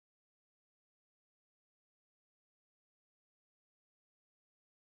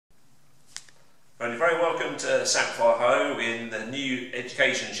Well, you're very welcome to Sapphire Hoe in the new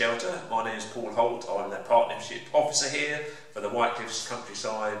education shelter. My name is Paul Holt. I'm the partnership officer here for the Whitecliffs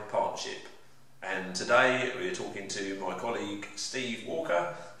Countryside Partnership. And today we're talking to my colleague Steve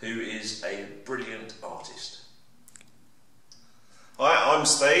Walker, who is a brilliant artist. Hi, I'm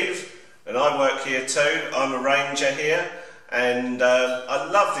Steve and I work here too. I'm a ranger here and I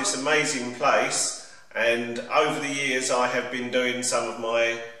love this amazing place, and over the years I have been doing some of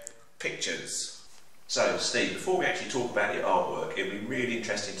my pictures. So Steve, before we actually talk about your artwork, it'd be really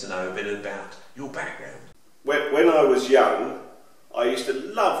interesting to know a bit about your background. When I was young, I used to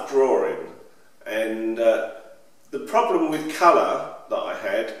love drawing, and the problem with colour that I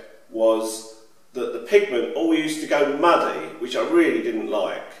had was that the pigment all used to go muddy, which I really didn't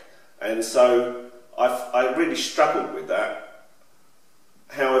like, and so I really struggled with that.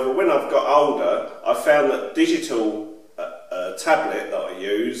 However, when I've got older, I found that digital tablet that I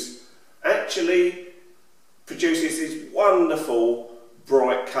use actually produces these wonderful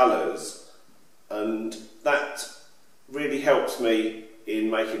bright colours, and that really helps me in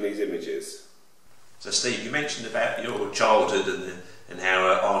making these images. So Steve, you mentioned about your childhood and how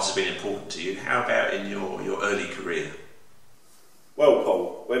art has been important to you. How about in your early career? Well,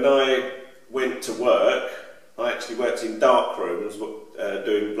 Paul, when I went to work, I actually worked in dark rooms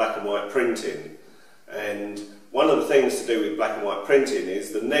doing black and white printing, and one of the things to do with black and white printing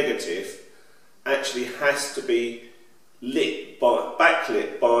is the negative actually has to be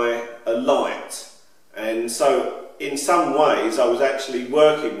backlit by a light, and so in some ways I was actually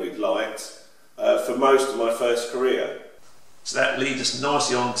working with light for most of my first career. So that leads us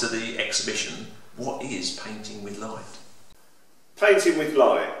nicely on to the exhibition. What is painting with light? Painting with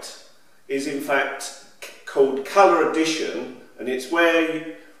light is in fact called colour addition, and it's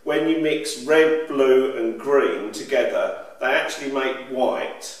where when you mix red, blue and green together, they actually make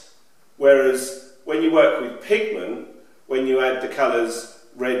white. Whereas when you work with pigment, when you add the colours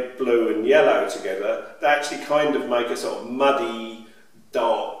red, blue and yellow together, they actually kind of make a sort of muddy,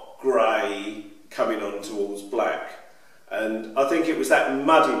 dark grey coming on towards black. And I think it was that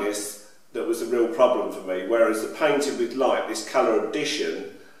muddiness that was the real problem for me, whereas the painting with light, this colour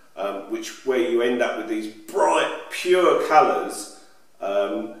addition, where you end up with these bright, pure colours,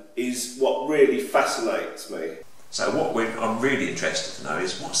 is what really fascinates me. So what I'm really interested to know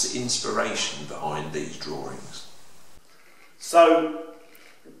is, what's the inspiration behind these drawings? So,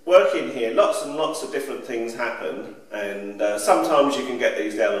 working here, lots and lots of different things happen, and sometimes you can get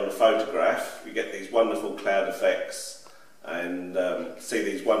these down on a photograph. You get these wonderful cloud effects and see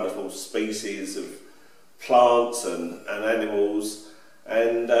these wonderful species of plants and animals,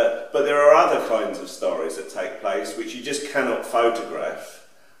 and but there are other kinds of stories that take place which you just cannot photograph,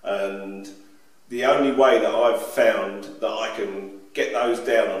 and the only way that I've found that I can get those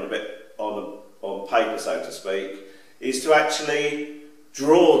down on paper, so to speak, is to actually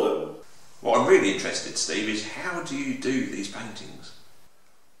draw them. What I'm really interested, Steve, is how do you do these paintings?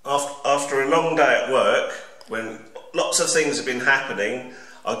 After a long day at work, when lots of things have been happening,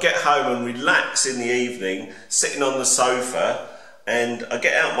 I get home and relax in the evening, sitting on the sofa, and I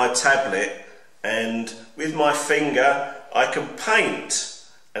get out my tablet, and with my finger I can paint.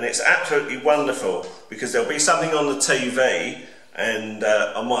 And it's absolutely wonderful, because there'll be something on the TV and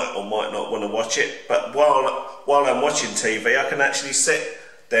I might or might not want to watch it, but while I'm watching TV I can actually sit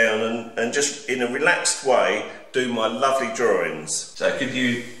down and just in a relaxed way do my lovely drawings. So could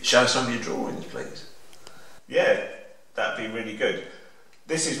you show some of your drawings, please? Yeah, that'd be really good.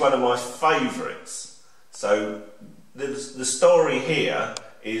 This is one of my favourites. So the story here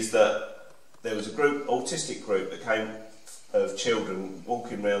is that there was a autistic group that came of children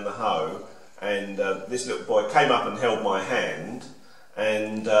walking around the Hoe, and this little boy came up and held my hand,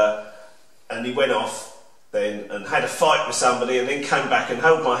 and he went off then and had a fight with somebody, and then came back and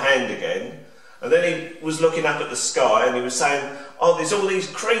held my hand again, and then he was looking up at the sky and he was saying, oh, there's all these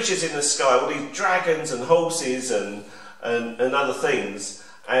creatures in the sky, all these dragons and horses and other things,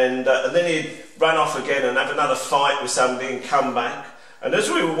 and then he'd run off again and have another fight with somebody and come back, and as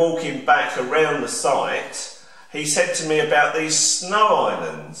we were walking back around the site, he said to me about these snow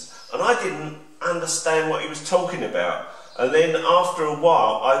islands, and I didn't understand what he was talking about. And then after a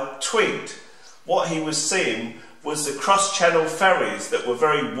while I twigged what he was seeing was the cross-channel ferries that were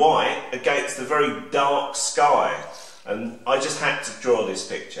very white against the very dark sky, and I just had to draw this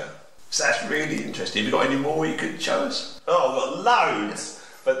picture. So that's really interesting. Have you got any more you could show us? Oh, I've got loads,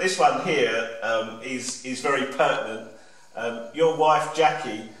 but this one here is very pertinent. Your wife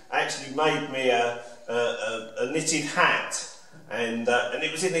Jackie actually made me a knitted hat, and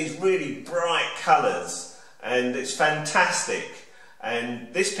it was in these really bright colours, and it's fantastic.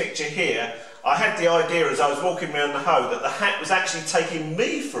 And this picture here, I had the idea as I was walking around the Hoe that the hat was actually taking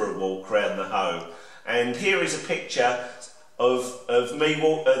me for a walk around the Hoe. And here is a picture of me,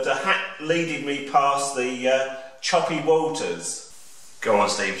 the hat leading me past the choppy waters. Go on,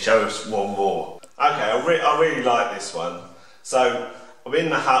 Steve, show us one more. Okay, I really like this one. So I'm in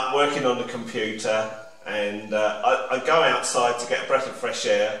the hut working on the computer, and I go outside to get a breath of fresh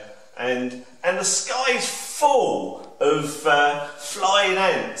air, and the sky's full of flying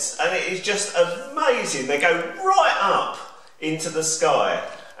ants, and it is just amazing. They go right up into the sky,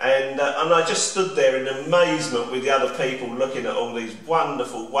 and I just stood there in amazement with the other people looking at all these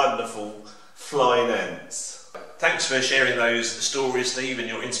wonderful, wonderful flying ants. Thanks for sharing those stories, Steve, and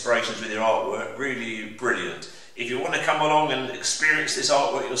your inspirations with your artwork. Really brilliant. If you want to come along and experience this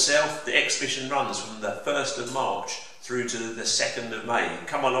artwork yourself, the exhibition runs from the 1st of March through to the 2nd of May.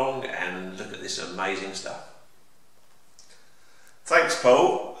 Come along and look at this amazing stuff. Thanks,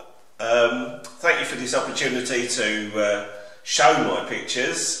 Paul. Thank you for this opportunity to show my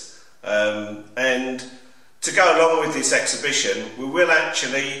pictures, and to go along with this exhibition we will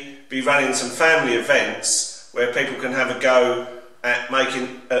actually be running some family events where people can have a go at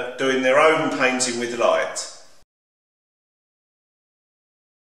doing their own painting with light.